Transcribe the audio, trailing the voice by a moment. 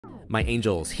My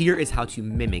angels, here is how to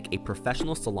mimic a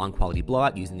professional salon quality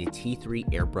blowout using the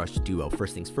T3 AireBrush Duo.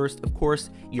 First things first, of course,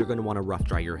 you're going to want to rough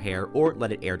dry your hair or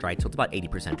let it air dry till it's about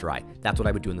 80% dry. That's what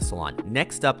I would do in the salon.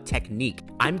 Next up, technique.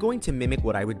 I'm going to mimic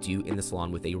what I would do in the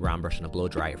salon with a round brush and a blow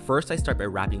dryer. First, I start by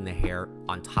wrapping the hair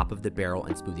on top of the barrel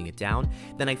and smoothing it down.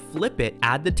 Then I flip it,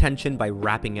 add the tension by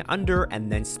wrapping it under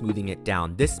and then smoothing it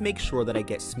down. This makes sure that I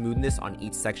get smoothness on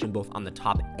each section, both on the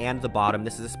top and the bottom.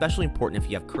 This is especially important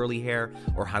if you have curly hair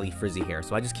or highly frizzy hair,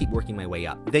 so I just keep working my way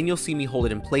up. Then you'll see me hold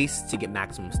it in place to get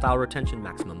maximum style retention,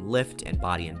 maximum lift and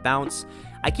body and bounce.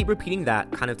 I keep repeating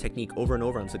that kind of technique over and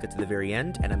over until I get to the very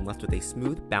end and I'm left with a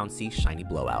smooth, bouncy, shiny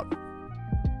blowout.